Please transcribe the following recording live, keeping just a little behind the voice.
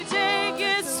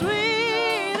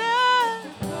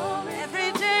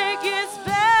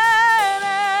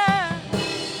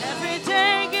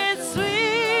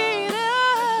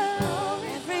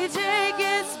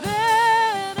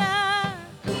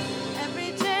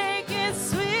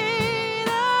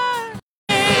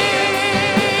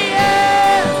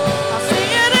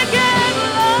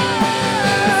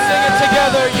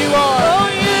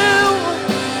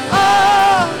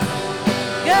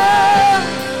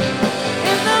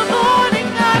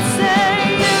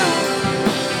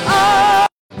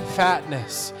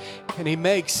fatness. And He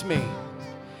makes me.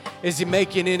 Is He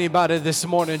making anybody this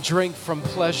morning drink from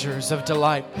pleasures of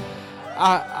delight?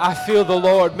 I feel the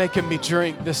Lord making me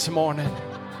drink this morning.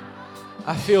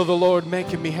 I feel the Lord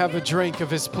making me have a drink of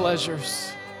His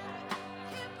pleasures.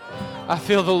 I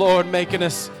feel the Lord making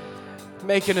us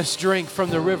drink from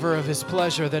the river of His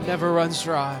pleasure that never runs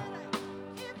dry.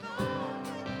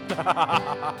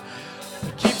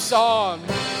 It keeps on.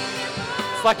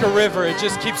 It's like a river. It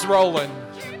just keeps rolling.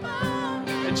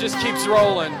 It just keeps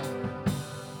rolling.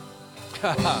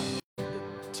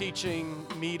 Teaching,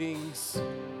 meetings.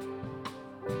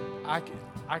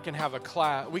 I can have a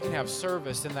class. We can have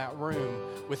service in that room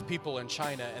with people in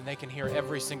China, and they can hear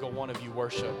every single one of you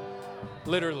worship.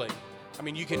 Literally. I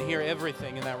mean, you can hear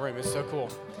everything in that room. It's so cool.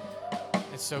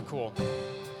 It's so cool.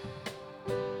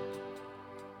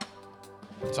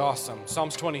 It's awesome.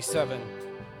 Psalms 27.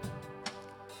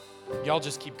 Y'all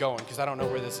just keep going because I don't know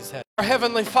where this is headed. Our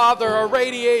Heavenly Father are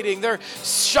radiating. They're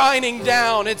shining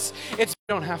down. You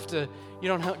don't have to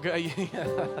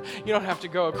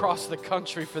go across the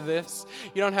country for this.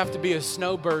 You don't have to be a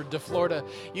snowbird to Florida.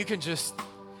 You can just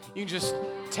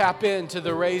tap into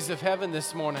the rays of heaven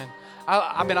this morning.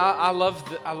 I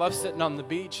love sitting on the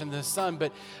beach in the sun,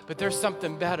 but there's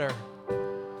something better.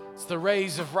 It's the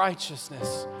rays of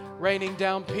righteousness raining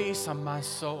down peace on my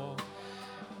soul.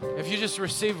 If you just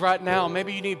receive right now,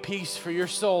 maybe you need peace for your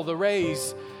soul. The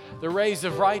rays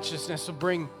of righteousness will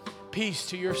bring peace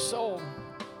to your soul.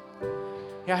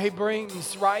 Yeah, He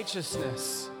brings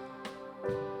righteousness.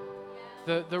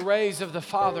 The rays of the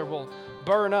Father will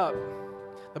burn up.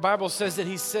 The Bible says that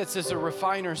He sits as a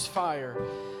refiner's fire.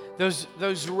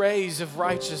 Those rays of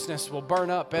righteousness will burn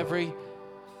up every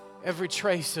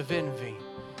trace of envy,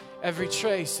 every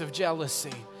trace of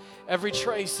jealousy, every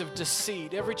trace of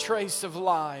deceit, every trace of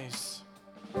lies.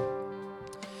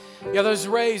 Yeah, those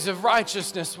rays of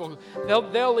righteousness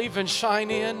they'll even shine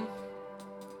in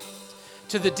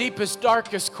to the deepest,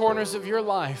 darkest corners of your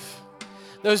life.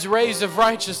 Those rays of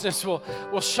righteousness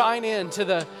will shine in to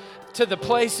the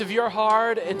place of your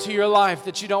heart and to your life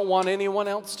that you don't want anyone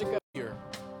else to go here.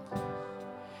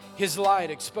 His light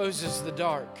exposes the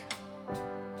dark.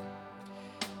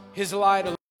 His light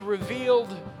revealed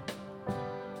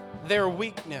their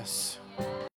weakness.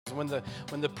 When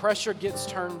the pressure gets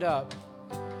turned up,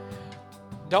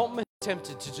 don't be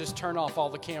tempted to just turn off all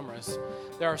the cameras.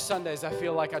 There are Sundays I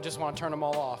feel like I just want to turn them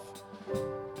all off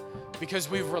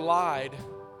because we've relied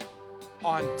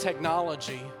on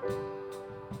technology.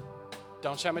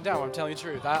 Don't shut me down. I'm telling you the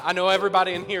truth. I know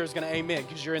everybody in here is going to amen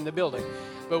because you're in the building.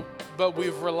 But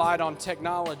we've relied on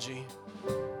technology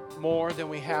more than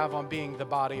we have on being the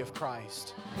body of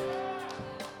Christ.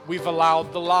 We've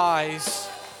allowed the lies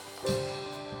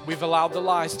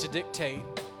to dictate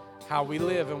how we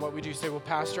live and what we do. You say, well,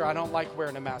 Pastor, I don't like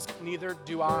wearing a mask. Neither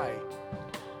do I.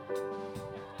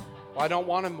 Well, I don't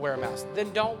want to wear a mask.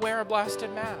 Then don't wear a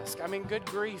blasted mask. I mean, good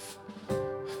grief.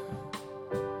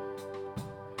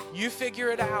 You figure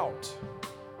it out.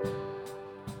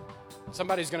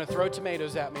 Somebody's going to throw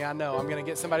tomatoes at me. I know.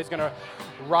 Somebody's going to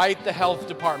write the health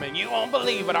department. You won't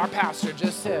believe what our pastor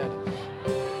just said.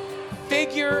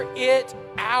 Figure it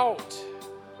out.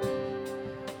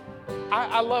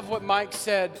 I love what Mike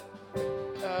said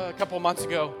a couple of months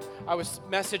ago. I was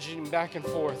messaging him back and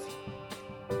forth.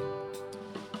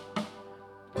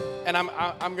 And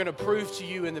I'm going to prove to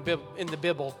you in the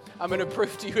Bible. I'm going to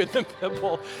prove to you in the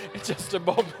Bible in just a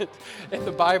moment in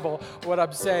the Bible what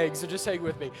I'm saying. So just hang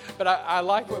with me. But I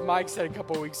like what Mike said a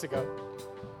couple of weeks ago.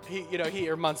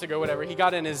 Or months ago, whatever. He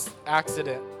got in his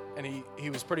accident and he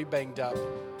was pretty banged up.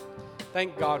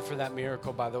 Thank God for that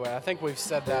miracle, by the way. I think we've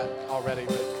said that already,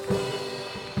 but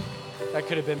that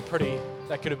could have been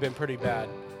pretty bad.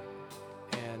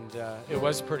 And it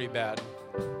was pretty bad.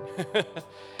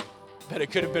 But it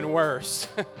could have been worse.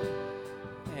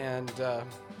 And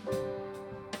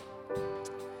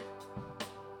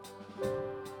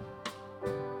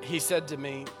he said to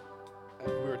me,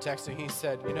 we were texting, he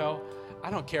said, I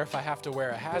don't care if I have to wear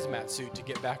a hazmat suit to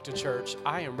get back to church.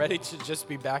 I am ready to just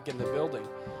be back in the building.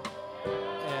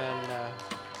 And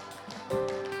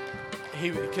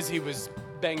because he was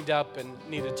banged up and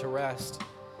needed to rest,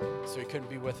 so he couldn't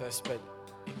be with us, but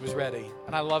he was ready.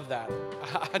 And I love that.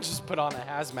 I just put on a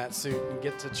hazmat suit and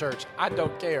get to church. I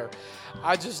don't care.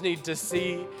 I just need to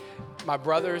see my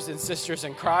brothers and sisters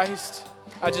in Christ.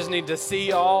 I just need to see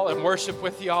y'all and worship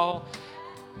with y'all.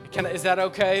 Is that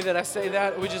okay that I say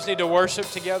that? We just need to worship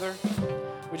together.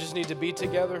 We just need to be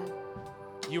together.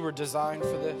 You were designed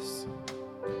for this.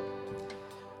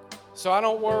 So I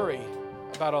don't worry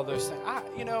about all those things.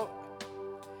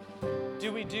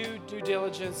 Do we do due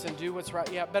diligence and do what's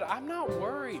right? Yeah, but I'm not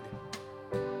worried.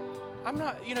 I'm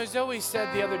not, Zoe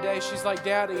said the other day, she's like,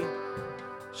 Daddy,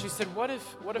 she said, what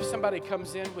if somebody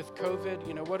comes in with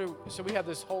COVID? So we had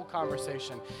this whole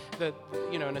conversation that,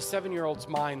 in a 7-year-old's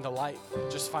mind, the light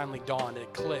just finally dawned.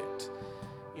 It clicked,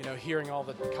 hearing all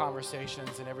the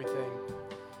conversations and everything.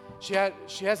 She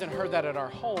hasn't heard that at our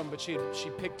home, but she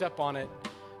picked up on it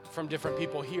from different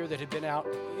people here that had been out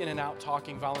in and out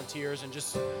talking, volunteers, and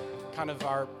just kind of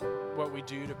what we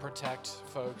do to protect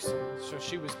folks. And so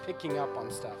she was picking up on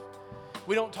stuff.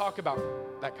 We don't talk about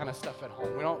that kind of stuff at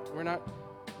home. We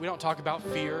don't talk about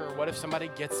fear or what if somebody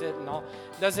gets it and all.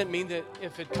 Doesn't mean that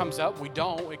if it comes up, we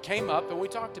don't. It came up and we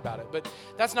talked about it. But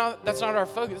that's not our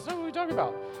focus. That's not what we talk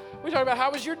about. We talk about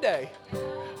how was your day?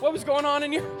 What was going on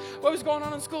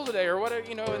in school today, or what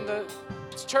in the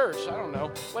church? I don't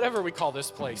know. Whatever we call this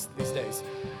place these days.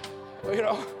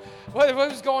 What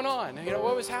was going on?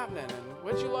 What was happening, and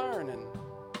what did you learn? And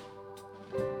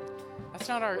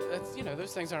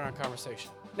those things aren't our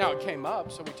conversation. Now it came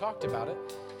up, so we talked about it.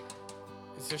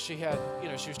 And so she had,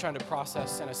 she was trying to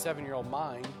process in a 7-year-old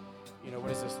mind, what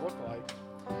does this look like?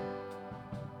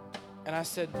 And I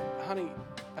said, honey,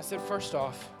 first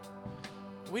off,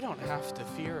 we don't have to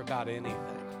fear about anything.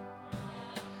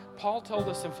 Paul told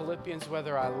us in Philippians,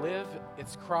 whether I live,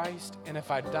 it's Christ, and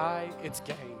if I die, it's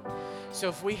gain. So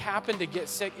if we happen to get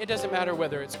sick, it doesn't matter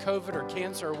whether it's COVID or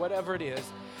cancer or whatever it is.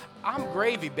 I'm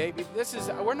gravy, baby.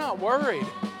 We're not worried.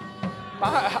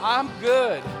 I'm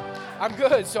good.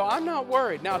 So I'm not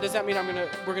worried. Now, does that mean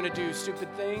we're gonna do stupid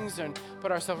things and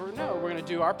put ourselves? No, we're gonna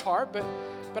do our part, but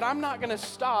I'm not gonna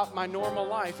stop my normal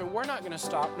life, and we're not gonna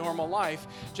stop normal life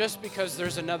just because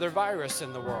there's another virus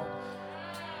in the world.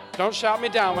 Don't shout me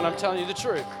down when I'm telling you the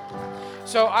truth.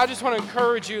 So I just want to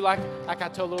encourage you, like I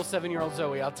told little 7-year-old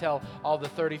Zoe, I'll tell all the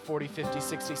 30, 40, 50,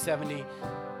 60, 70,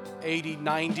 80,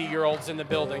 90-year-olds in the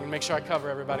building, and make sure I cover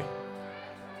everybody.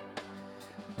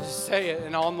 Just say it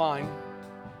and online.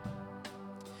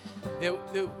 That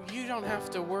you don't have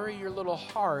to worry your little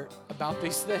heart about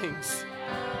these things,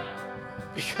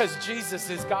 because Jesus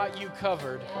has got you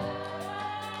covered.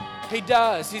 He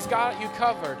does. He's got you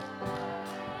covered.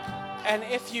 And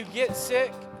if you get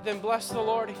sick, then bless the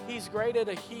Lord. He's great at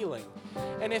a healing.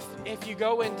 And if you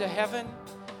go into heaven,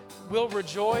 we'll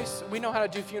rejoice. We know how to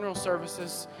do funeral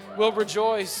services. We'll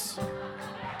rejoice.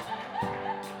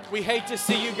 We hate to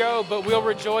see you go, but we'll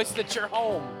rejoice that you're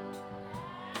home.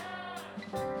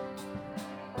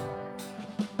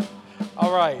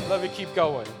 All right, let me keep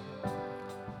going.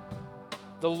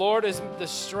 The Lord is the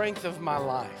strength of my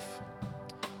life.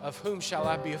 Of whom shall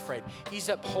I be afraid? He's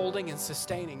upholding and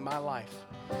sustaining my life.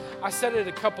 I said it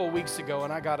a couple weeks ago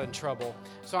and I got in trouble,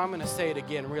 so I'm going to say it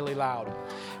again really loud.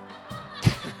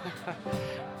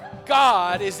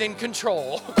 God is in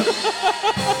control.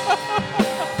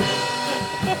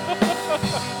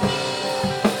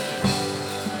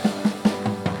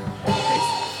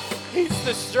 He's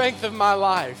the strength of my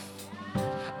life.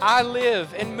 I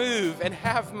live and move and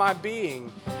have my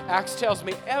being. Acts tells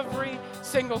me every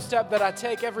single step that I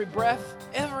take, every breath,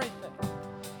 everything.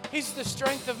 He's the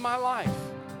strength of my life.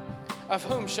 Of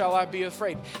whom shall I be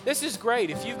afraid? This is great.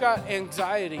 If you've got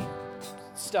anxiety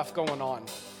stuff going on,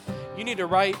 you need to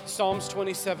write Psalms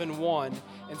 27:1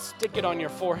 and stick it on your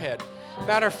forehead.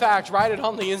 Matter of fact, write it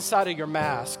on the inside of your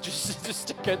mask. Just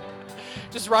stick it.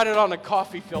 Just write it on a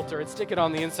coffee filter and stick it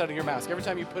on the inside of your mask every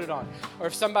time you put it on. Or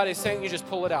if somebody's saying, you just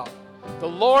pull it out. The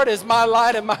Lord is my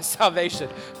light and my salvation.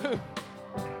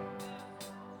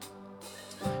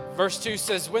 Verse 2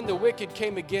 says, when the wicked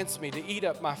came against me to eat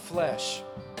up my flesh.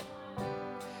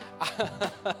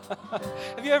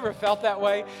 Have you ever felt that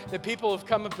way? That people have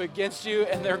come up against you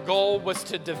and their goal was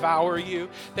to devour you?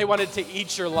 They wanted to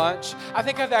eat your lunch? I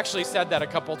think I've actually said that a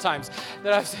couple times.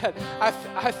 That I've said,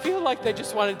 I feel like they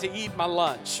just wanted to eat my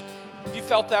lunch. Have you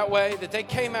felt that way? That they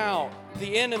came out,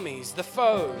 the enemies, the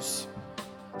foes,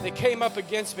 they came up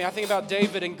against me. I think about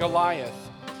David and Goliath.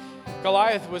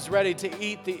 Goliath was ready to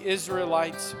eat the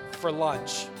Israelites for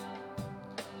lunch.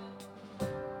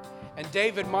 And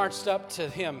David marched up to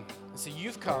him and said,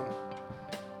 you've come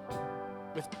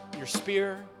with your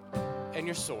spear and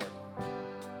your sword.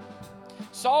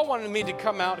 Saul wanted me to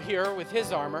come out here with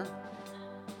his armor.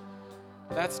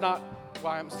 That's not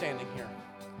why I'm standing here.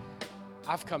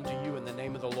 I've come to you in the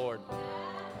name of the Lord.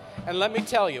 And let me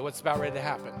tell you what's about ready to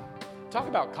happen. Talk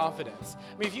about confidence.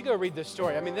 I mean, if you go read this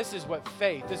story, this is what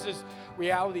faith, this is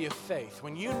reality of faith.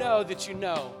 When you know that you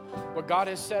know what God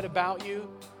has said about you,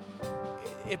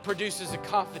 it produces a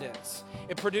confidence.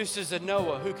 It produces a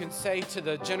Noah who can say to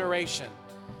the generation,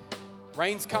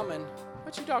 rain's coming.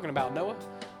 What you talking about, Noah?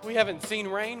 We haven't seen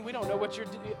rain. We don't know what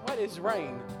is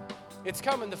rain. It's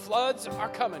coming. The floods are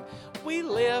coming. We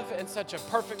live in such a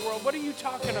perfect world. What are you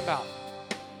talking about?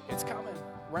 It's coming.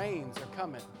 Rains are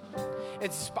coming. It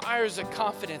inspires a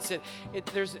confidence.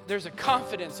 There's a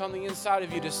confidence on the inside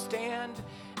of you to stand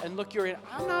and look your in.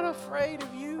 I'm not afraid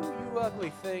of you, you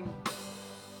ugly thing.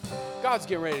 God's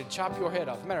getting ready to chop your head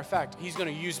off. Matter of fact, He's going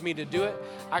to use me to do it.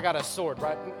 I got a sword,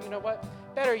 right? You know what?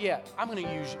 Better yet, I'm going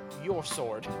to use your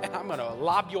sword, and I'm going to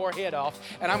lob your head off,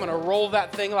 and I'm going to roll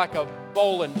that thing like a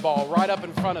bowling ball right up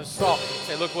in front of Saul.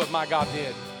 Say, look what my God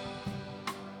did.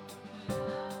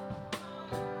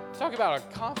 Talk about a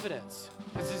confidence.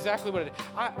 That's exactly what it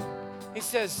is. He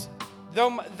says,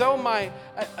 though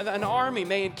an army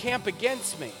may encamp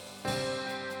against me,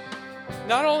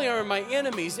 not only are my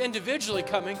enemies individually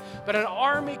coming, but an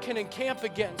army can encamp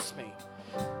against me.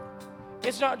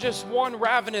 It's not just one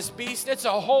ravenous beast, it's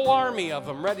a whole army of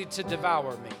them ready to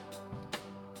devour me.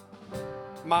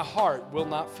 My heart will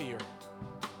not fear.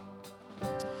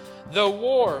 Though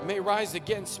war may rise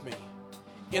against me,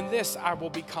 in this I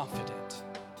will be confident.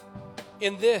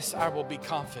 In this I will be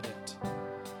confident.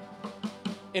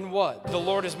 In what? The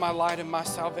Lord is my light and my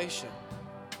salvation.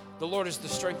 The Lord is the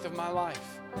strength of my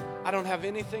life. I don't have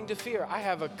anything to fear. I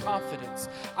have a confidence.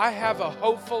 I have a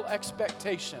hopeful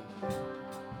expectation.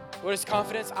 What is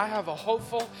confidence? I have a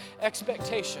hopeful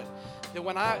expectation that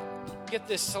when I get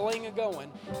this sling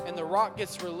going and the rock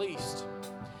gets released,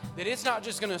 that it's not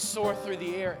just going to soar through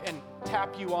the air and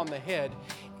tap you on the head.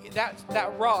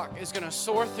 That rock is going to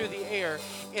soar through the air,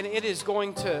 and it is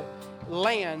going to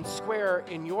land square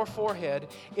in your forehead.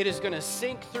 It is going to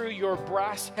sink through your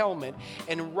brass helmet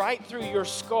and right through your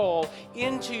skull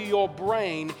into your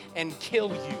brain and kill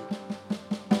you.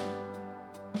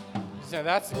 So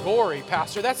that's gory,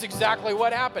 Pastor. That's exactly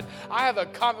what happened. I have a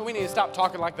comment. We need to stop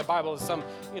talking like the Bible is some,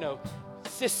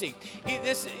 sissy.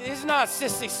 This is not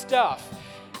sissy stuff.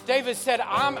 David said,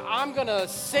 I'm going to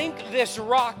sink this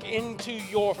rock into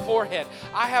your forehead.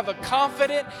 I have a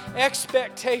confident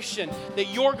expectation that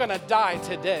you're going to die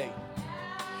today.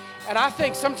 And I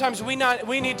think sometimes we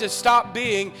need to stop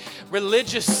being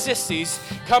religious sissies,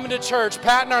 coming to church,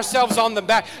 patting ourselves on the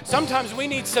back. Sometimes we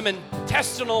need some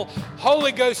intestinal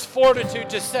Holy Ghost fortitude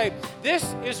to say,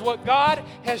 this is what God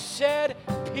has said,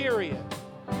 period.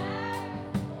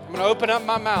 I'm going to open up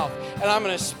my mouth and I'm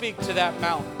going to speak to that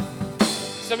mountain.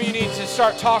 Some of you need to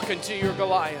start talking to your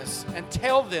Goliaths and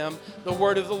tell them the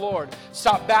word of the Lord.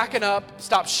 Stop backing up,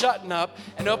 stop shutting up,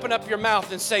 and open up your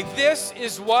mouth and say, this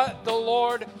is what the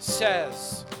Lord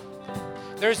says.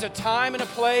 There's a time and a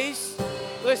place.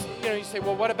 Listen, you say,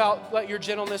 well, what about let your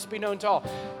gentleness be known to all?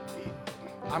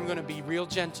 I'm going to be real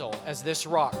gentle as this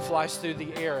rock flies through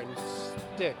the air and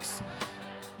sticks.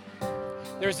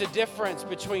 There's a difference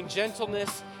between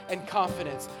gentleness and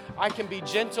confidence. I can be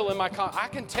gentle in I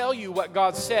can tell you what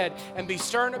God said and be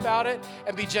stern about it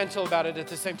and be gentle about it at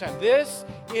the same time. This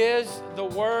is the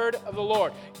word of the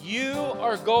Lord. You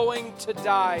are going to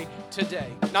die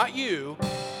today. Not you,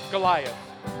 Goliath.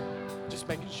 Just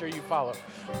making sure you follow.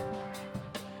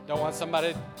 Don't want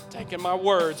somebody taking my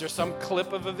words or some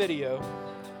clip of a video.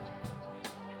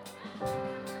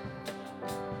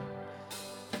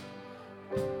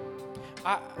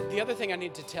 The other thing I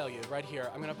need to tell you right here,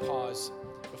 I'm going to pause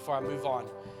before I move on.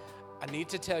 I need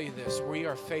to tell you this. We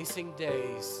are facing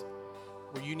days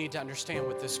where you need to understand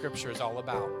what this scripture is all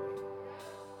about.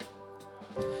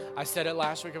 I said it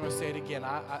last week. I'm going to say it again.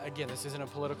 Again, this isn't a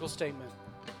political statement.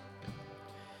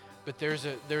 But there's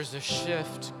a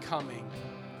shift coming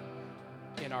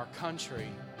in our country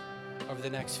over the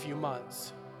next few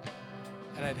months.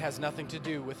 And it has nothing to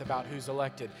do with about who's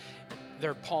elected.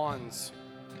 They're pawns.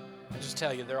 I just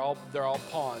tell you, they're all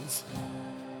pawns.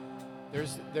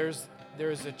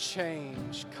 There's a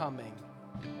change coming.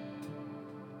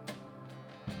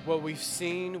 What we've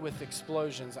seen with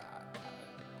explosions,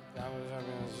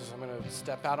 I'm going to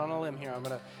step out on a limb here. I'm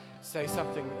going to say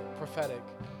something prophetic.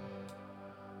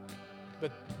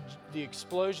 But the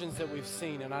explosions that we've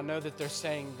seen, and I know that they're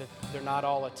saying that they're not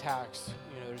all attacks.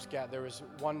 There was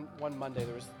one Monday.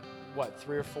 There was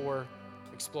 3 or 4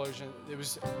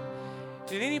 explosions.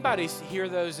 Did anybody hear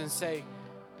those and say,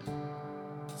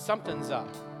 something's up?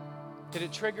 Did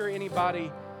it trigger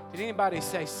anybody? Did anybody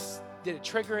say, did it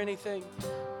trigger anything?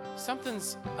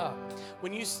 Something's up.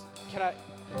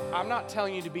 I'm not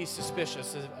telling you to be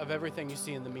suspicious of everything you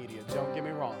see in the media. Don't get me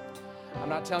wrong. I'm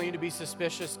not telling you to be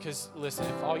suspicious because, listen,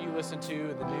 if all you listen to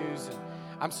in the news, and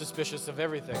I'm suspicious of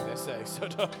everything they say. So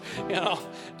don't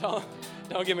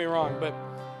get me wrong. But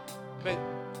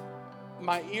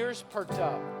my ears perked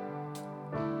up.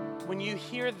 When you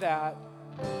hear that,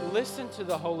 listen to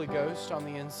the Holy Ghost on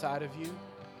the inside of you.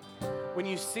 when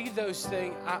you see those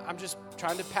things, I'm just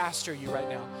trying to pastor you right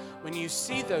now. When you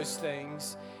see those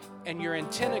things and your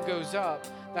antenna goes up,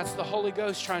 that's the Holy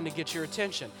Ghost trying to get your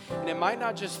attention. And it might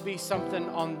not just be something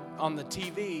on the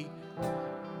TV.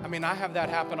 I mean, I have that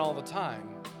happen all the time.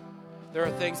 There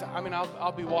are things, I mean,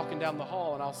 I'll be walking down the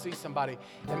hall and I'll see somebody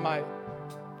and my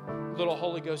little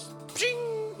Holy Ghost,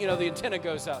 ping, the antenna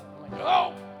goes up. I'm like,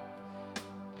 oh,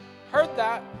 heard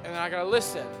that, and I gotta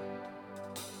listen.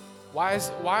 Why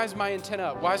is my antenna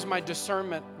up? Why is my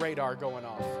discernment radar going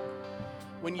off?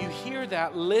 When you hear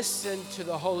that, listen to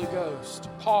the Holy Ghost.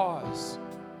 Pause.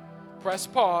 Press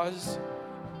pause.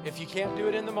 If you can't do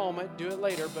it in the moment, do it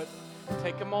later, but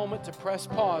take a moment to press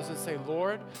pause and say,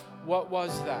 Lord, what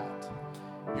was that?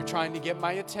 You're trying to get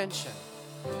my attention.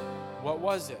 What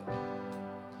was it?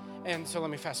 And so let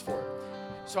me fast forward.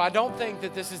 So I don't think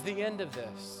that this is the end of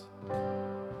this.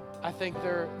 I think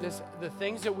the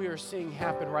things that we are seeing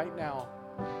happen right now,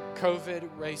 COVID,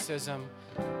 racism,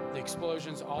 the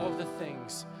explosions, all of the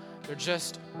things, they're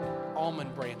just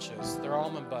almond branches. They're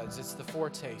almond buds. It's the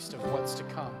foretaste of what's to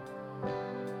come.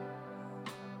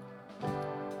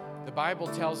 The Bible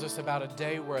tells us about a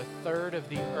day where a third of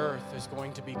the earth is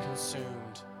going to be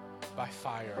consumed by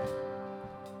fire.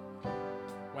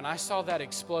 When I saw that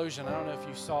explosion, I don't know if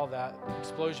you saw that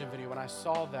explosion video. When I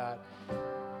saw that,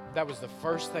 that was the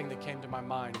first thing that came to my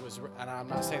mind. And I'm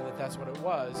not saying that that's what it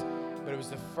was, but it was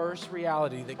the first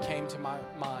reality that came to my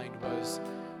mind was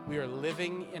we are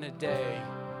living in a day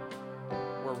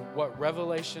where what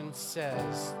Revelation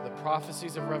says, the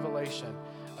prophecies of Revelation,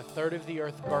 a third of the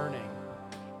earth burning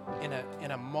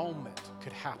in a moment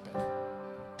could happen.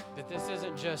 That this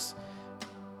isn't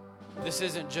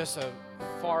just a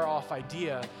far off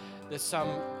idea that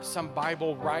some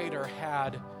Bible writer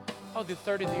had. Oh, the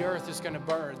third of the earth is going to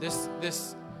burn.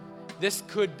 This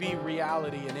could be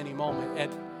reality in any moment,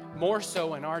 and more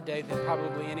so in our day than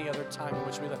probably any other time in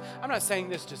which we live. I'm not saying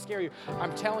this to scare you.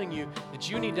 I'm telling you that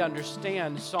you need to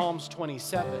understand Psalms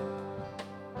 27.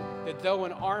 That though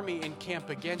an army encamp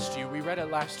against you, we read it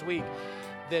last week,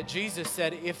 that Jesus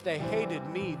said, if they hated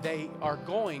me, they are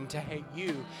going to hate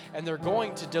you, and they're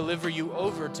going to deliver you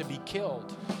over to be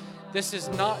killed. This is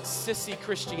not sissy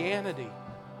Christianity.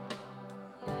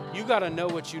 You got to know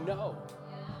what you know.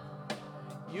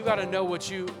 You got to know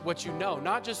what you know,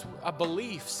 not just a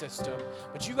belief system,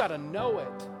 but you got to know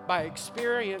it by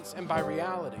experience and by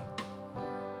reality.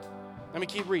 Let me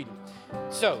keep reading.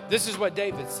 So, this is what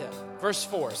David said. Verse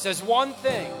 4 says, one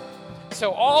thing.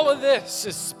 So all of this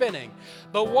is spinning.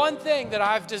 But one thing that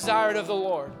I've desired of the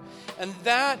Lord, and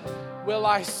that will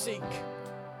I seek,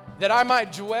 that I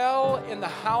might dwell in the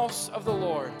house of the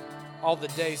Lord all the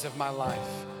days of my life.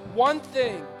 One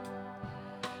thing.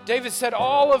 David said,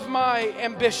 all of my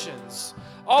ambitions,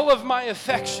 all of my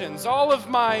affections, all of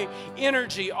my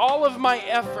energy, all of my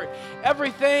effort,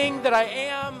 everything that I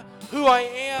am, who I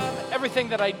am, everything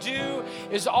that I do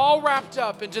is all wrapped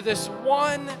up into this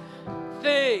one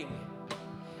thing.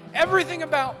 Everything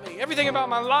about me, everything about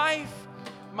my life,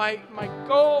 my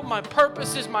goal, my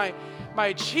purposes, my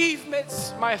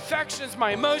achievements, my affections,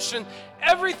 my emotion,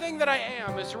 everything that I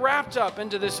am is wrapped up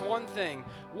into this one thing.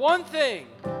 One thing.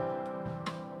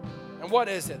 And what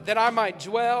is it? That I might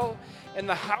dwell in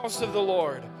the house of the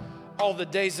Lord all the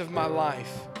days of my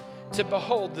life, to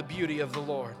behold the beauty of the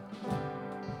Lord.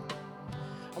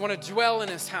 I want to dwell in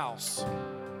His house.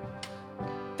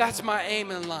 That's my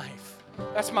aim in life.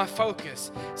 That's my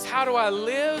focus. It's how do I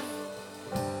live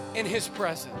in His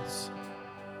presence?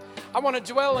 I want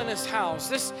to dwell in His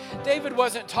house. David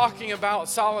wasn't talking about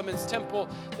Solomon's temple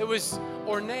that was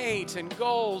ornate and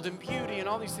gold and beauty and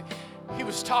all these things. He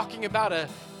was talking about a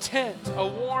tent, a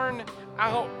worn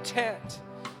out tent,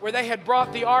 where they had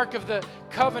brought the Ark of the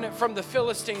Covenant from the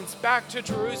Philistines back to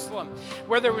Jerusalem,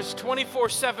 where there was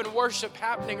 24/7 worship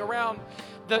happening around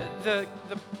the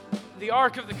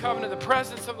Ark of the Covenant, the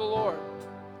presence of the Lord.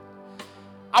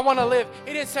 I want to live.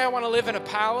 He didn't say I want to live in a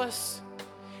palace.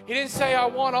 He didn't say I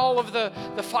want all of the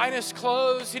finest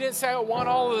clothes. He didn't say I want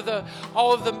all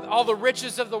the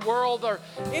riches of the world or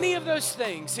any of those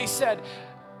things. He said,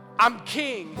 I'm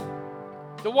king.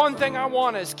 The one thing I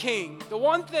want is king. The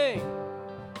one thing.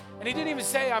 And he didn't even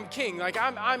say I'm king. Like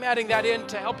I'm adding that in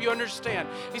to help you understand.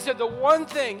 He said the one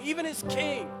thing, even as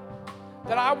king,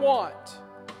 that I want.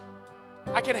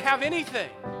 I can have anything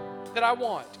that I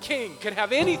want. King can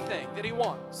have anything that he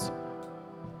wants.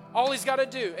 All he's got to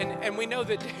do, and we know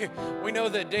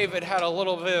that David had a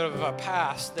little bit of a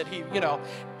past that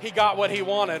he got what he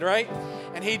wanted, right?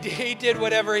 And he did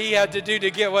whatever he had to do to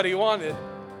get what he wanted.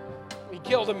 He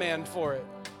killed a man for it.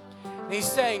 And he's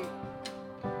saying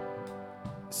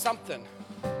something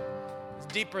is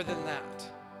deeper than that.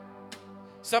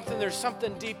 There's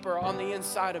something deeper on the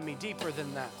inside of me, deeper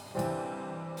than that.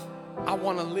 I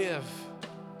want to live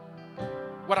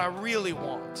what I really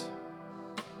want.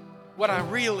 What I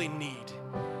really need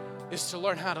is to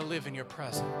learn how to live in your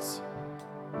presence.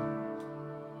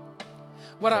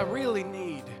 What I really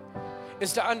need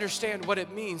is to understand what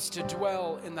it means to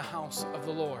dwell in the house of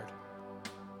the Lord.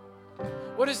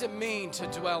 What does it mean to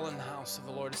dwell in the house of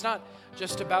the Lord? It's not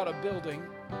just about a building.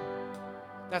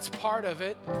 That's part of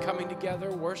it, coming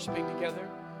together, worshiping together.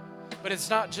 But it's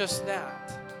not just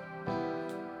that.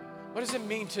 What does it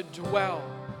mean to dwell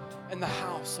in the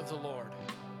house of the Lord?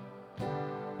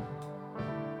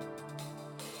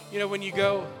 You know, when you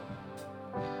go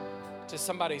to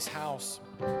somebody's house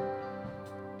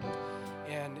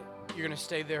and you're going to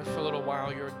stay there for a little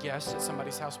while, you're a guest at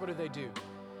somebody's house, what do?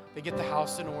 They get the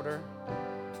house in order.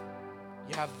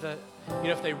 You have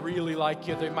if they really like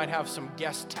you, they might have some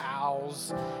guest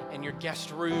towels and your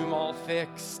guest room all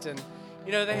fixed. And,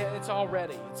 it's all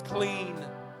ready. It's clean.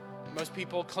 Most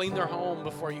people clean their home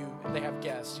before they have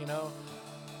guests,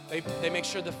 They make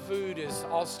sure the food is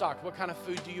all stocked. What kind of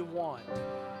food do you want?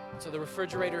 So the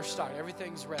refrigerator's stocked.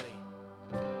 Everything's ready.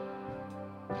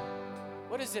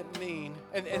 What does it mean?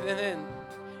 And then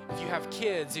if you have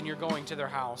kids and you're going to their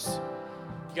house,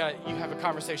 you have a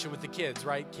conversation with the kids,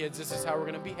 right? Kids, this is how we're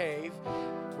going to behave.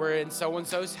 We're in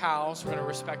so-and-so's house. We're going to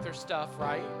respect their stuff,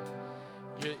 right?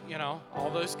 All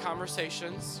those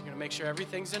conversations. You're going to make sure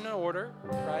everything's in order,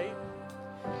 right?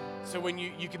 So when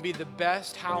you can be the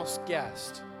best house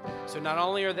guest. So not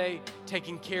only are they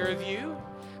taking care of you,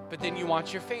 but then you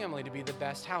want your family to be the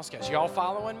best house guest. Y'all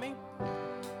following me?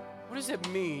 What does it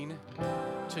mean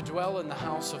to dwell in the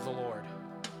house of the Lord?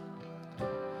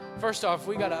 First off,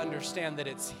 we got to understand that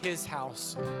it's His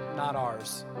house, not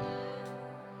ours.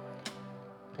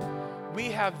 We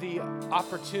have the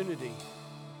opportunity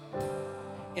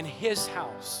in His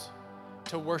house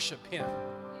to worship Him,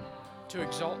 to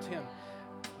exalt Him.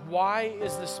 Why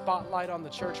is the spotlight on the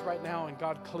church right now and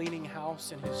God cleaning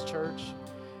house in His church?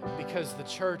 Because the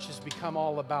church has become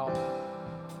all about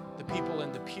the people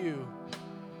in the pew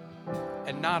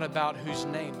and not about whose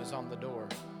name is on the door.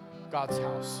 God's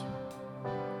house.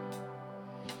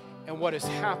 And what is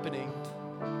happening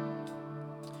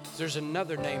is there's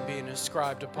another name being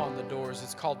ascribed upon the doors.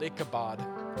 It's called Ichabod.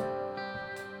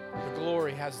 The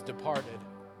glory has departed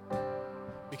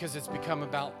because it's become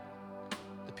about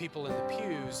the people in the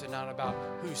pews and not about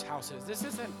whose house it is. This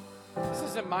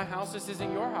isn't my house. This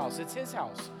isn't your house. It's His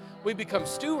house. We become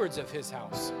stewards of His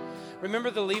house.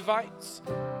 Remember the Levites?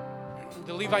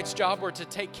 The Levites' job were to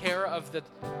take care of the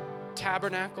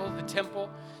tabernacle, the temple.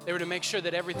 They were to make sure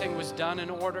that everything was done in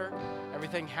order.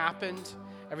 Everything happened.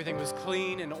 Everything was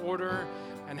clean, in order.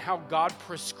 And how God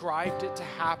prescribed it to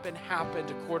happen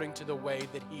happened according to the way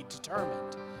that He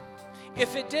determined.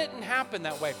 If it didn't happen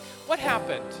that way, what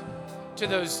happened to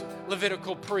those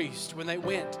Levitical priests when they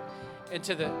went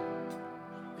into the...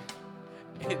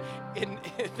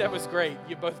 that was great.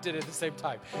 You both did it at the same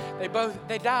time.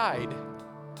 They died.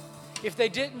 If they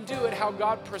didn't do it how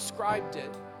God prescribed it,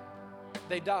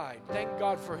 they died. Thank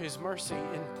God for His mercy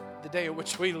in the day in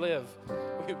which we live.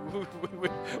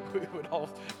 We would all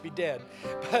be dead.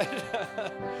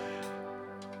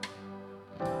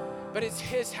 But it's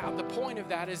His house. The point of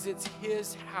that is it's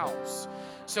His house.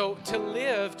 So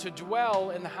to dwell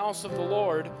in the house of the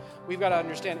Lord, we've got to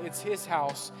understand it's His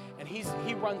house, and He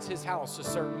runs His house a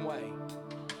certain way.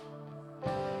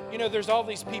 There's all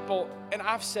these people, and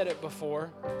I've said it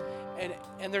before,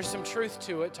 and there's some truth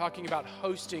to it, talking about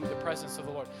hosting the presence of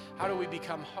the Lord. How do we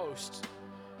become hosts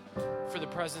for the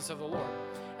presence of the Lord?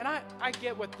 And I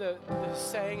get what the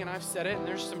saying, and I've said it, and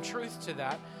there's some truth to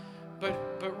that.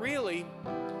 But really,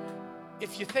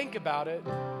 if you think about it,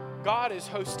 God is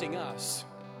hosting us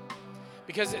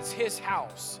because it's His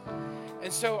house.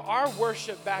 And so our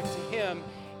worship back to Him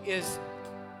is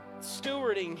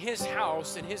stewarding His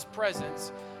house and His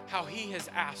presence how He has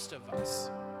asked of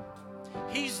us.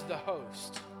 He's the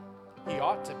host. He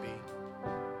ought to be.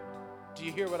 Do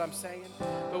you hear what I'm saying?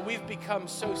 But we've become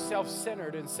so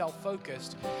self-centered and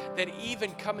self-focused that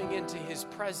even coming into His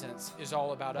presence is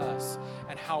all about us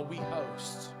and how we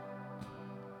host.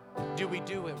 Do we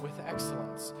do it with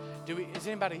excellence? Is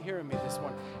anybody hearing me this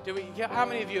morning? How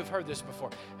many of you have heard this before?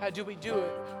 Do we do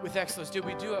it with excellence? Do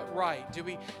we do it right? Do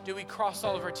we cross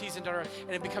all of our T's and dot our,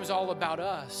 and it becomes all about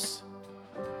us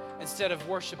instead of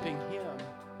worshiping Him?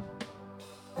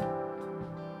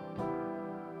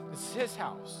 It's His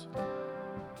house.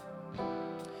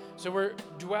 So we're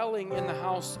dwelling in the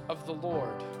house of the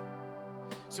Lord.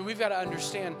 So we've got to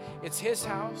understand it's his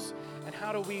house, and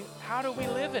how do we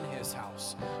live in his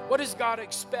house? What does God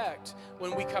expect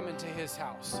when we come into his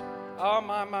house? Oh,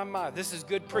 my. This is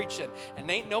good preaching,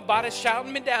 and ain't nobody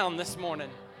shouting me down this morning.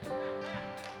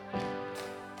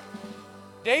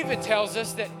 David tells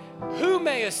us that who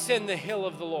may ascend the hill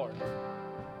of the Lord?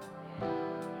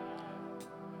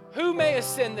 Who may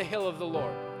ascend the hill of the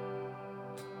Lord?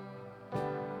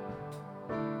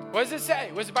 What does it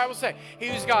say? What does the Bible say? He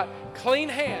who's got clean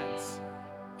hands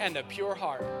and a pure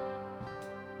heart.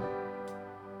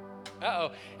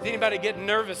 Uh-oh. Is anybody getting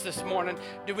nervous this morning?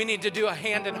 Do we need to do a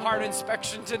hand and heart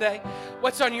inspection today?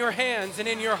 What's on your hands and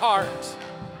in your heart?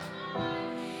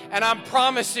 And I'm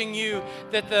promising you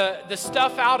that the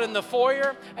stuff out in the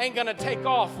foyer ain't going to take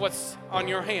off what's on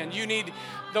your hand. You need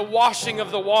the washing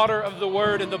of the water of the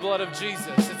Word and the blood of Jesus.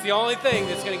 It's the only thing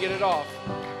that's going to get it off.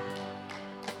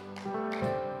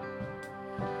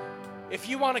 If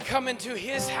you want to come into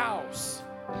his house,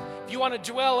 if you want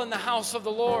to dwell in the house of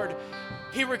the Lord,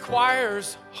 he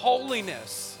requires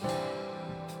holiness.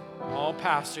 Oh,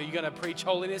 Pastor, you going to preach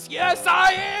holiness? Yes,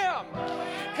 I am.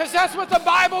 Because that's what the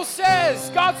Bible says.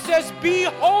 God says, be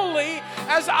holy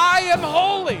as I am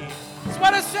holy. That's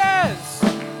what it says.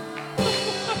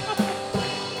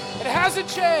 It hasn't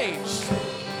changed.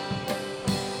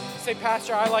 You say,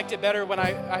 Pastor, I liked it better when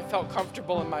I felt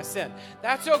comfortable in my sin.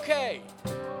 That's okay.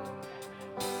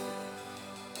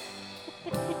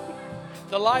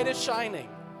 The light is shining.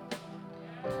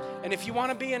 And if you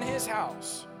want to be in his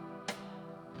house,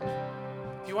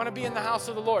 if you want to be in the house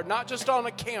of the Lord, not just on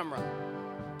a camera,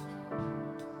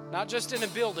 not just in a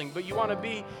building, but you want to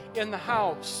be in the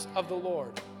house of the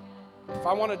Lord. If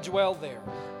I want to dwell there,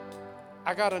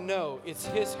 I got to know it's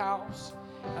his house,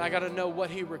 and I got to know what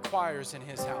he requires in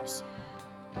his house.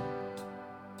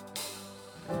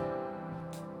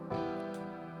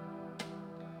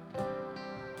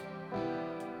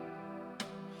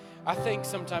 I think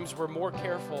sometimes we're more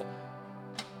careful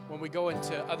when we go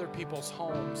into other people's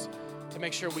homes to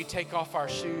make sure we take off our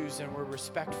shoes and we're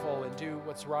respectful and do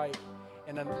what's right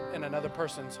in another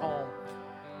person's home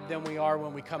than we are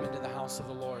when we come into the house of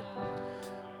the Lord.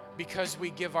 Because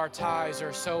we give our tithes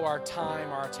or sow our time,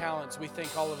 our talents, we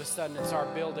think all of a sudden it's our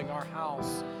building, our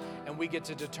house, and we get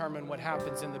to determine what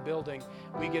happens in the building.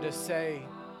 We get to say,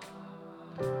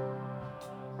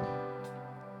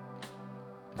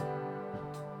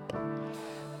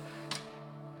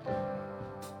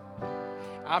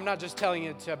 I'm not just telling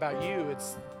it about you,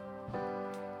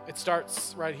 it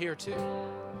starts right here too.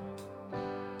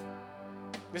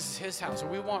 This is his house, and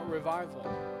we want revival.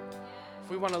 If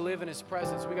we want to live in his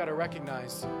presence, we got to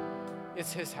recognize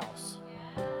it's his house.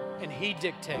 And he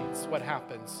dictates what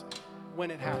happens,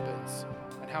 when it happens,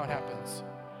 and how it happens.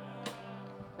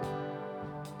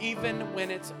 Even when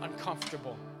it's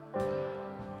uncomfortable.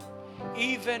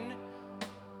 Even,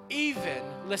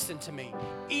 listen to me,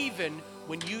 even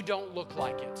when you don't look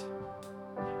like it.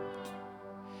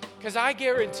 Because I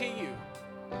guarantee you,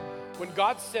 when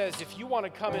God says, if you want to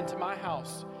come into my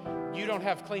house, you don't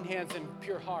have clean hands and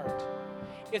pure heart.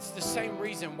 It's the same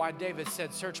reason why David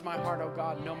said, search my heart, O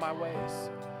God, know my ways.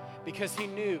 Because he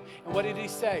knew. And what did he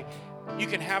say? You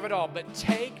can have it all, but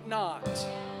take not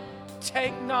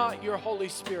your Holy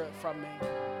Spirit from me.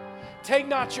 Take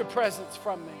not your presence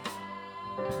from me.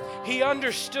 He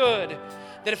understood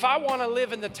that if I want to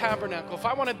live in the tabernacle, if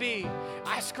I want to be,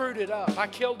 I screwed it up. I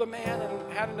killed a man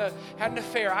and had an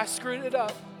affair. I screwed it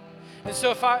up. And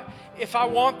so if I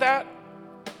want that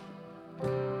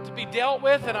to be dealt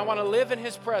with and I want to live in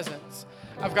his presence,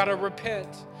 I've got to repent.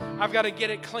 I've got to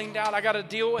get it cleaned out. I got to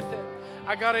deal with it.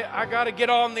 I got to get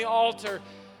on the altar.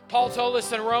 Paul told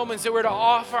us in Romans that we're to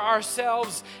offer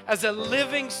ourselves as a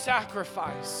living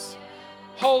sacrifice,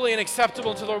 holy and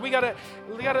acceptable to the Lord. We got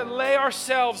to lay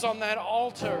ourselves on that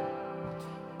altar.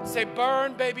 Say,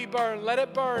 burn, baby, burn. Let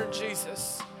it burn,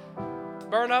 Jesus.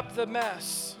 Burn up the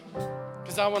mess,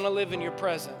 because I want to live in your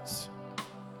presence.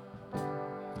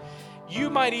 You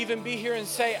might even be here and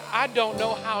say, I don't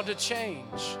know how to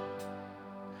change.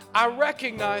 I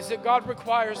recognize that God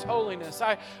requires holiness.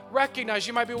 I recognize,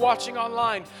 you might be watching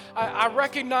online, I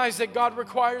recognize that God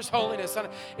requires holiness. And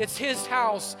it's his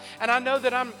house. And I know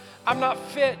that I'm not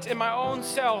fit in my own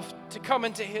self to come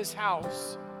into his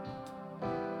house.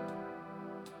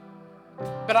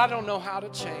 But I don't know how to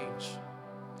change.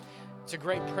 It's a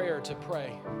great prayer to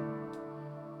pray.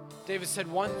 David said,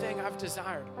 one thing I've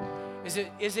desired. Is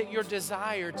it your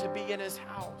desire to be in his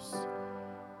house?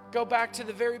 Go back to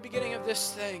the very beginning of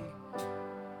this thing.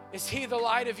 Is he the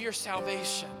light of your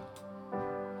salvation?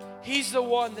 He's the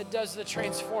one that does the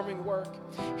transforming work.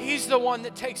 He's the one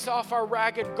that takes off our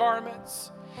ragged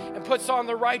garments and puts on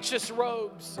the righteous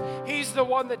robes. He's the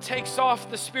one that takes off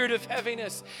the spirit of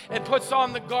heaviness and puts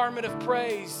on the garment of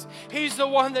praise. He's the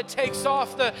one that takes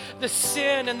off the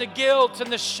sin and the guilt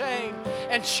and the shame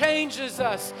and changes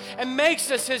us and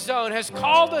makes us His own, has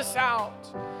called us out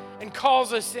and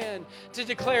calls us in to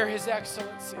declare His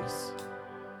excellencies.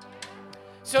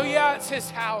 So yeah, it's His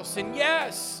house, and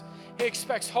yes, He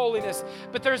expects holiness,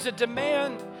 but there's a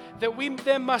demand that we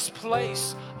then must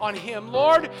place on Him.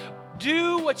 Lord,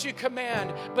 do what you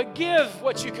command, but give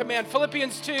what you command.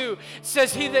 Philippians 2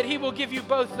 says that He will give you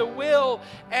both the will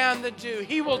and the do.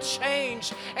 He will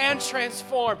change and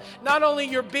transform not only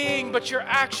your being, but your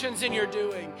actions and your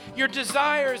doing, your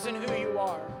desires and who you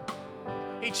are.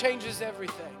 He changes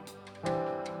everything.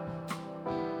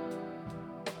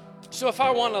 So if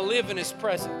I want to live in His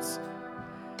presence,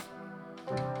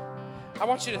 I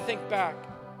want you to think back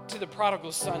to the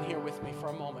prodigal son here with me for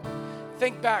a moment.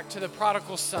 Think back to the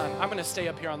prodigal son. I'm going to stay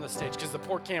up here on the stage because the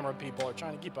poor camera people are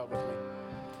trying to keep up with me.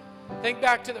 Think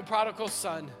back to the prodigal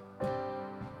son.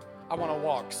 I want to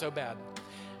walk so bad.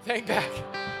 Think back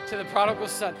to the prodigal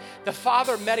son. The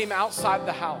father met him outside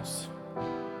the house.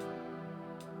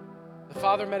 The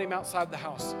father met him outside the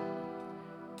house.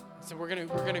 He said, we're going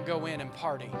to go in and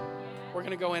party. We're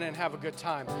going to go in and have a good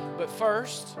time. But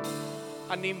first,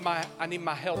 I need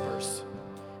my helpers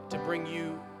to bring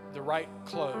you the right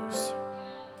clothes.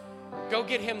 Go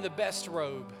get him the best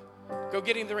robe. Go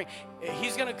get him the ring.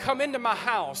 He's going to come into my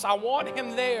house. I want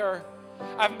him there.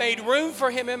 I've made room for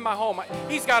him in my home.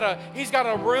 He's got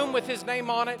a room with his name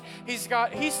on it. He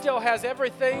still has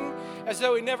everything as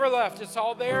though he never left. It's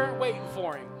all there waiting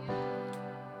for him.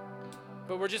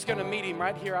 But we're just going to meet him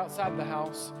right here outside the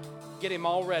house, get him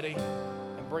all ready,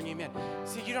 and bring him in.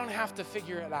 See, you don't have to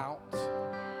figure it out.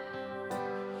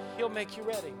 He'll make you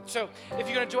ready. So if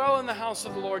you're going to dwell in the house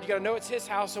of the Lord, you got to know it's His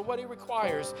house and what He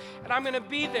requires. And I'm going to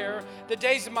be there the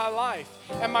days of my life.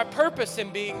 And my purpose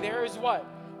in being there is what?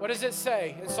 What does it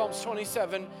say in Psalms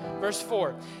 27, verse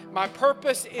 4? My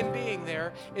purpose in being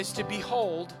there is to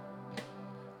behold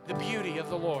the beauty of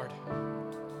the Lord.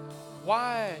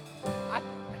 Why?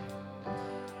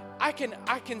 I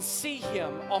can see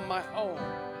Him on my own.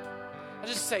 I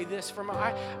just say this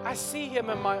I see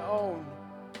Him in my own.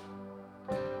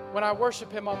 When I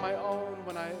worship Him on my own,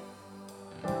 when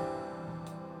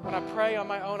I pray on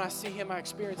my own, I see Him, I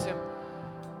experience Him.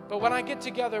 But when I get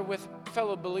together with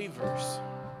fellow believers,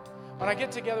 when I get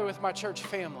together with my church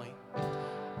family,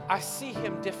 I see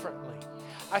Him differently.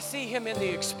 I see Him in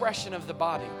the expression of the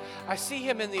body. I see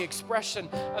Him in the expression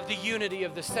of the unity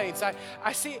of the saints.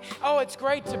 I see, it's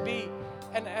great to be,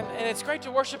 and it's great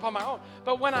to worship on my own.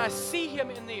 But when I see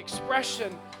Him in the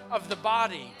expression of the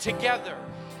body together,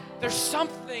 there's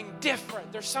something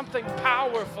different. There's something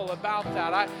powerful about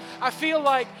that. I feel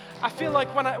like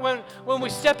when we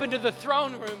step into the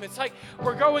throne room, it's like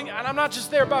we're going, and I'm not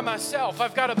just there by myself.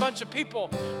 I've got a bunch of people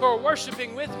who are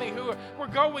worshiping with me, we're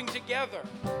going together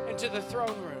into the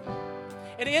throne room.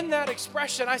 And in that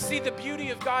expression, I see the beauty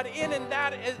of God.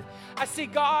 I see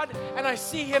God and I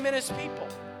see Him in His people.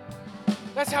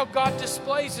 That's how God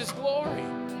displays His glory.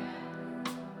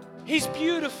 He's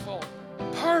beautiful,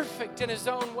 perfect in His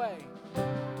own way.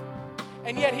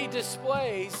 And yet He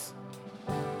displays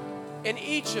in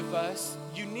each of us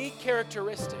unique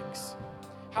characteristics.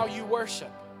 How you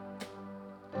worship.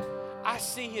 I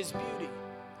see His beauty.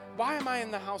 Why am I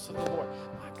in the house of the Lord?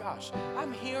 My gosh,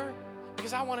 I'm here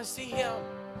because I want to see Him.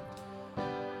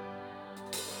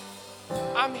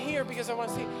 I'm here because I want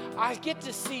to see. I get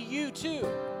to see you too.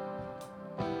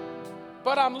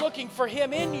 But I'm looking for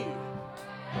Him in you.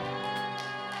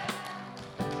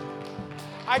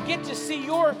 I get to see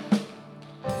your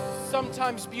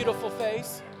sometimes beautiful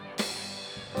face,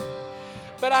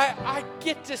 but I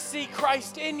get to see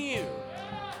Christ in you.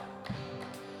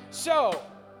 So,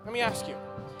 let me ask you,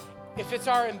 if it's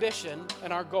our ambition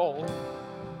and our goal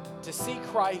to see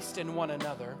Christ in one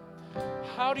another,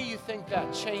 how do you think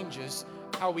that changes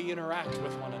how we interact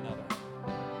with one another?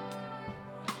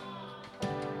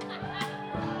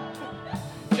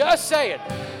 Just say it.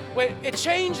 Wait, it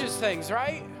changes things,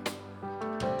 right?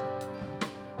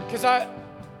 Because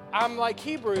I'm like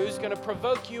Hebrews, going to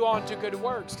provoke you on to good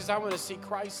works because I want to see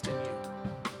Christ in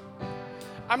you.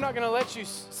 I'm not going to let you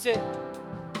sit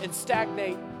and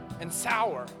stagnate and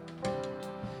sour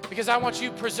because I want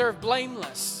you preserved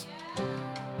blameless.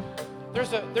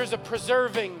 There's a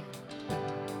preserving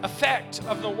effect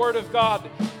of the Word of God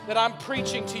that I'm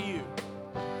preaching to you.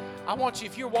 I want you,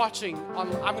 if you're watching,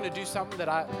 I'm going to do something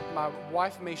that my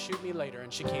wife may shoot me later,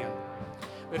 and she can.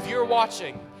 But if you're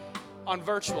watching on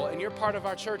virtual and you're part of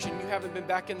our church and you haven't been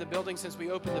back in the building since we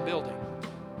opened the building,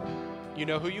 you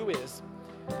know who you is.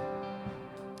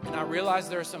 And I realize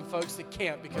there are some folks that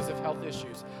can't because of health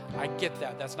issues. I get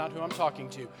that. That's not who I'm talking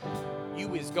to.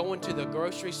 You is going to the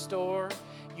grocery store.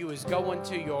 You is going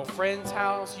to your friend's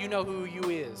house. You know who you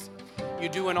is. You're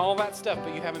doing all that stuff,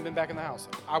 but you haven't been back in the house.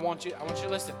 I want you to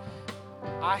listen.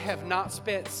 I have not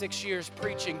spent 6 years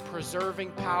preaching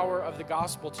preserving power of the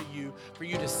gospel to you for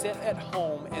you to sit at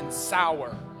home and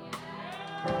sour.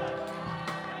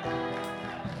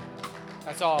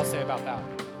 That's all I'll say about that.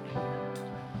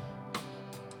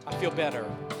 I feel better.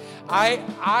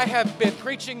 I have been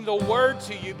preaching the word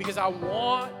to you because I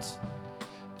want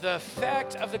the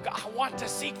effect of I want to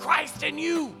see Christ in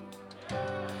you.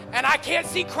 And I can't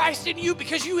see Christ in you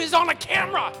because you is on a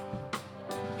camera.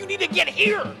 You need to get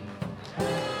here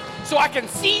so I can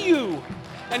see you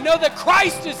and know that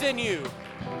Christ is in you.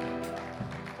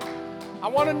 I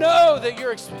want to know that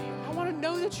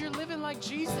you're living like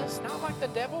Jesus, not like the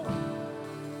devil.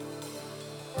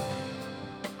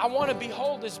 I want to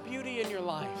behold His beauty in your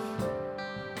life.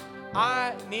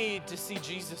 I need to see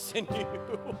Jesus in you.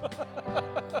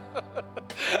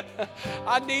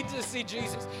 I need to see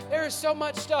Jesus. There is so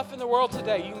much stuff in the world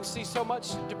today. You can see so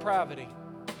much depravity.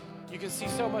 You can see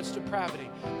so much depravity.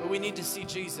 But we need to see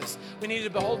Jesus. We need to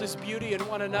behold His beauty in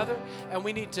one another, and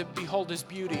we need to behold His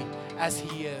beauty as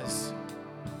He is.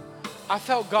 I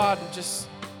felt God just,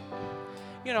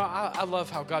 I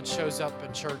love how God shows up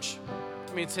in church.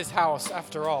 I mean, it's His house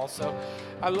after all. So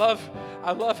I love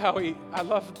how He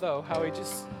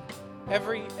just,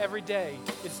 every day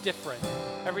it's different.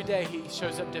 Every day He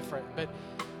shows up different. But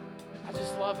I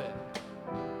just love it.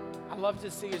 I love to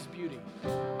see His beauty.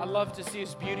 I love to see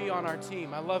His beauty on our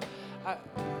team.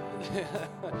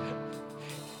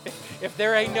 If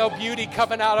there ain't no beauty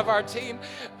coming out of our team,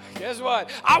 guess what?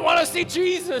 I want to see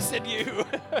Jesus in you.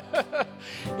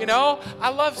 I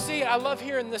love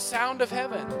hearing the sound of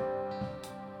heaven.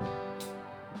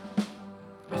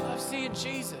 I love seeing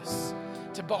Jesus,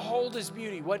 to behold His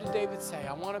beauty. What did David say?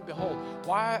 I want to behold.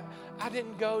 Why? I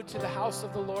didn't go to the house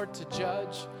of the Lord to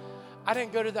judge. I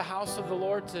didn't go to the house of the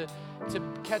Lord to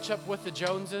catch up with the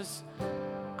Joneses.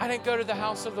 I didn't go to the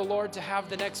house of the Lord to have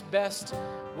the next best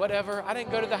whatever. I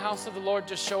didn't go to the house of the Lord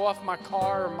to show off my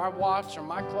car or my watch or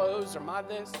my clothes or my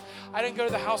this. I didn't go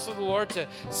to the house of the Lord to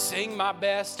sing my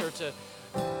best or to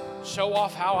show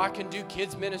off how I can do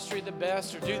kids ministry the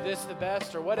best or do this the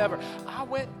best or whatever. I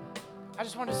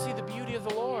just want to see the beauty of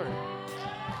the Lord.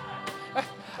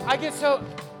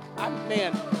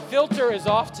 Filter is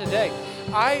off today.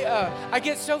 I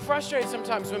get so frustrated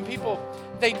sometimes when people,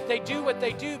 they do what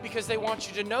they do because they want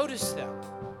you to notice them.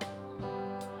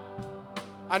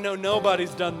 I know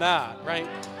nobody's done that, right?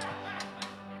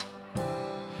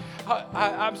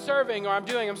 I'm serving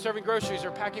groceries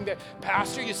or packing bags.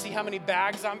 Pastor, you see how many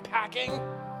bags I'm packing?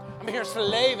 I'm here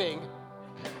slaving.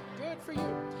 Good for you.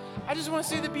 I just want to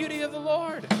see the beauty of the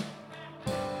Lord.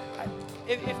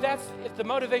 If the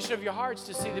motivation of your heart is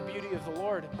to see the beauty of the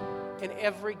Lord, in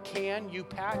every can you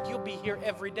pack, you'll be here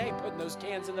every day putting those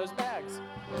cans in those bags.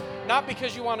 Not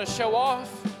because you want to show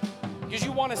off, because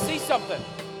you want to see something.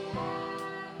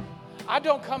 I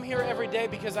don't come here every day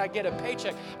because I get a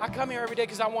paycheck. I come here every day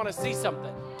because I want to see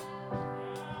something.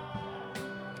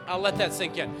 I'll let that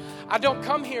sink in. I don't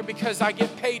come here because I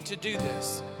get paid to do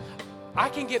this. I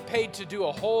can get paid to do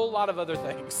a whole lot of other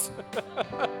things.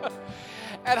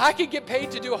 And I can get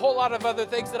paid to do a whole lot of other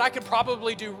things that I could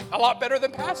probably do a lot better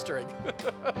than pastoring.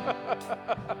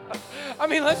 I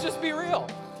mean, let's just be real.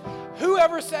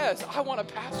 Whoever says, I want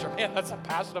to pastor, man, that's a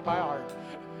passion of my heart.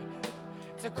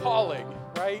 It's a calling,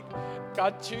 right?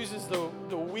 God chooses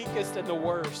the weakest and the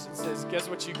worst and says, guess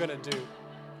what you're going to do?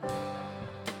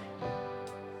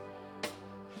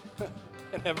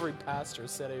 And every pastor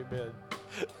said amen.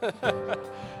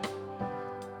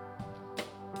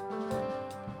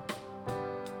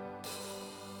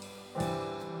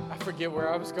 I forget where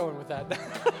I was going with that.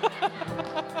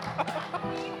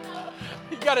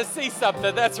 You got to see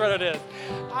something. That's what it is.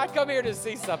 I come here to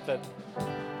see something.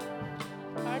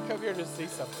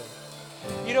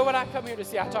 You know what I come here to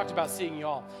see? I talked about seeing you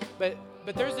all. But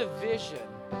there's a vision.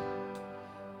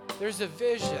 There's a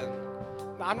vision.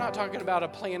 I'm not talking about a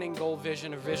planning goal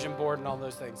vision, a vision board, and all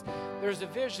those things. There's a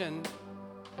vision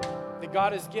that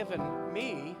God has given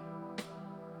me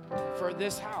for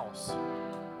this house.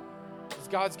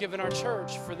 God's given our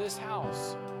church for this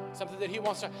house. Something that He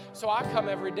wants to. So I come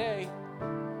every day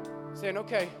saying,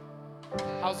 okay,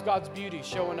 how's God's beauty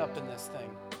showing up in this thing?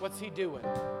 What's He doing?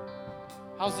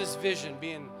 How's this vision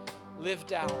being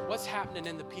lived out? What's happening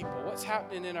in the people? What's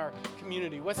happening in our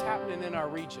community? What's happening in our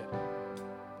region?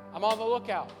 I'm on the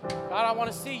lookout. God, I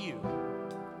want to see you.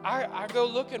 I go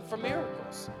looking for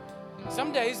miracles.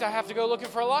 Some days I have to go looking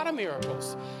for a lot of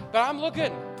miracles. But I'm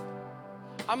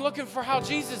looking for how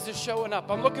Jesus is showing up.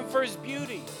 I'm looking for his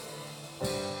beauty.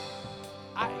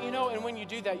 And when you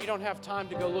do that, you don't have time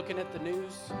to go looking at the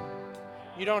news.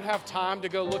 You don't have time to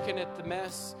go looking at the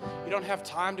mess. You don't have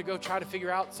time to go try to figure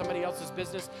out somebody else's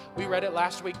business. We read it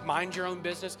last week, mind your own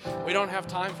business. We don't have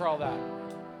time for all that.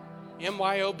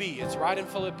 MYOB, it's right in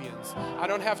Philippians. I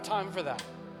don't have time for that.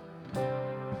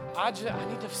 I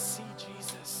need to see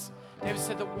Jesus. David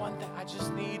said the one thing I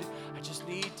just need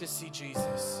to see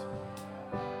Jesus.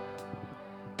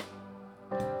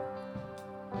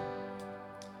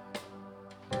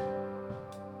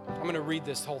 I'm going to read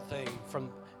this whole thing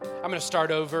I'm going to start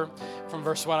over from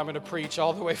verse 1. I'm going to preach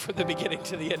all the way from the beginning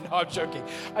to the end. No, I'm joking.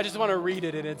 I just want to read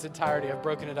it in its entirety. I've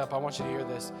broken it up. I want you to hear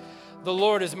this. The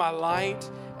Lord is my light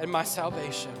and my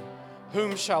salvation.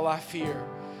 Whom shall I fear?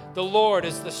 The Lord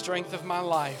is the strength of my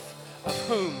life. Of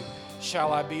whom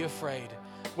shall I be afraid?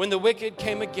 When the wicked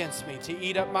came against me to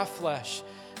eat up my flesh,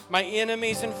 my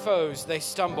enemies and foes, they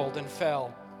stumbled and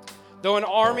fell. Though an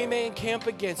army may encamp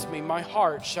against me, my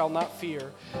heart shall not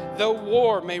fear. Though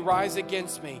war may rise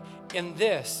against me, in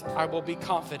this I will be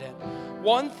confident.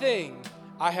 One thing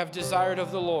I have desired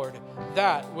of the Lord,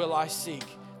 that will I seek,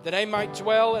 that I might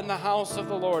dwell in the house of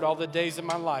the Lord all the days of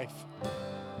my life,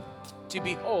 to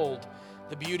behold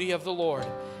the beauty of the Lord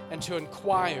and to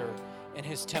inquire in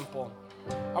his temple.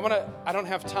 I don't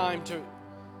have time to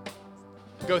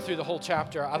go through the whole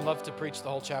chapter. I'd love to preach the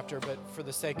whole chapter, but for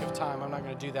the sake of time, I'm not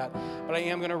going to do that. But I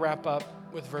am going to wrap up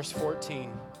with verse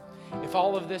 14. If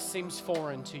all of this seems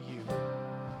foreign to you,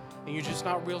 and you're just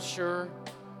not real sure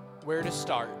where to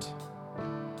start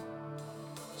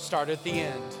at the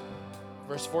end.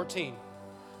 Verse 14,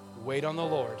 wait on the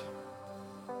Lord,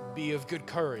 be of good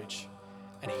courage,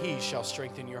 and he shall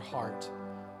strengthen your heart.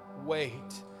 Wait,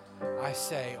 I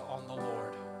say, on the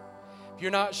Lord. If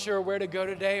you're not sure where to go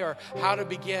today or how to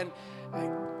begin,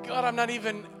 God, I'm not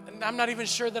even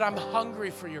sure that I'm hungry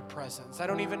for your presence. I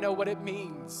don't even know what it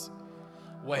means.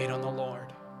 Wait on the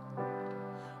Lord.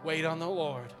 Wait on the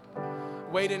Lord.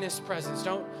 Wait in his presence.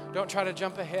 Don't try to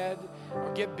jump ahead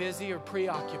or get busy or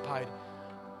preoccupied.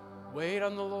 Wait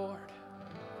on the Lord.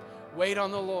 Wait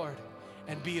on the Lord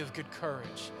and be of good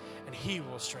courage, and he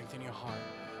will strengthen your heart.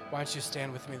 Why don't you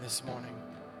stand with me this morning?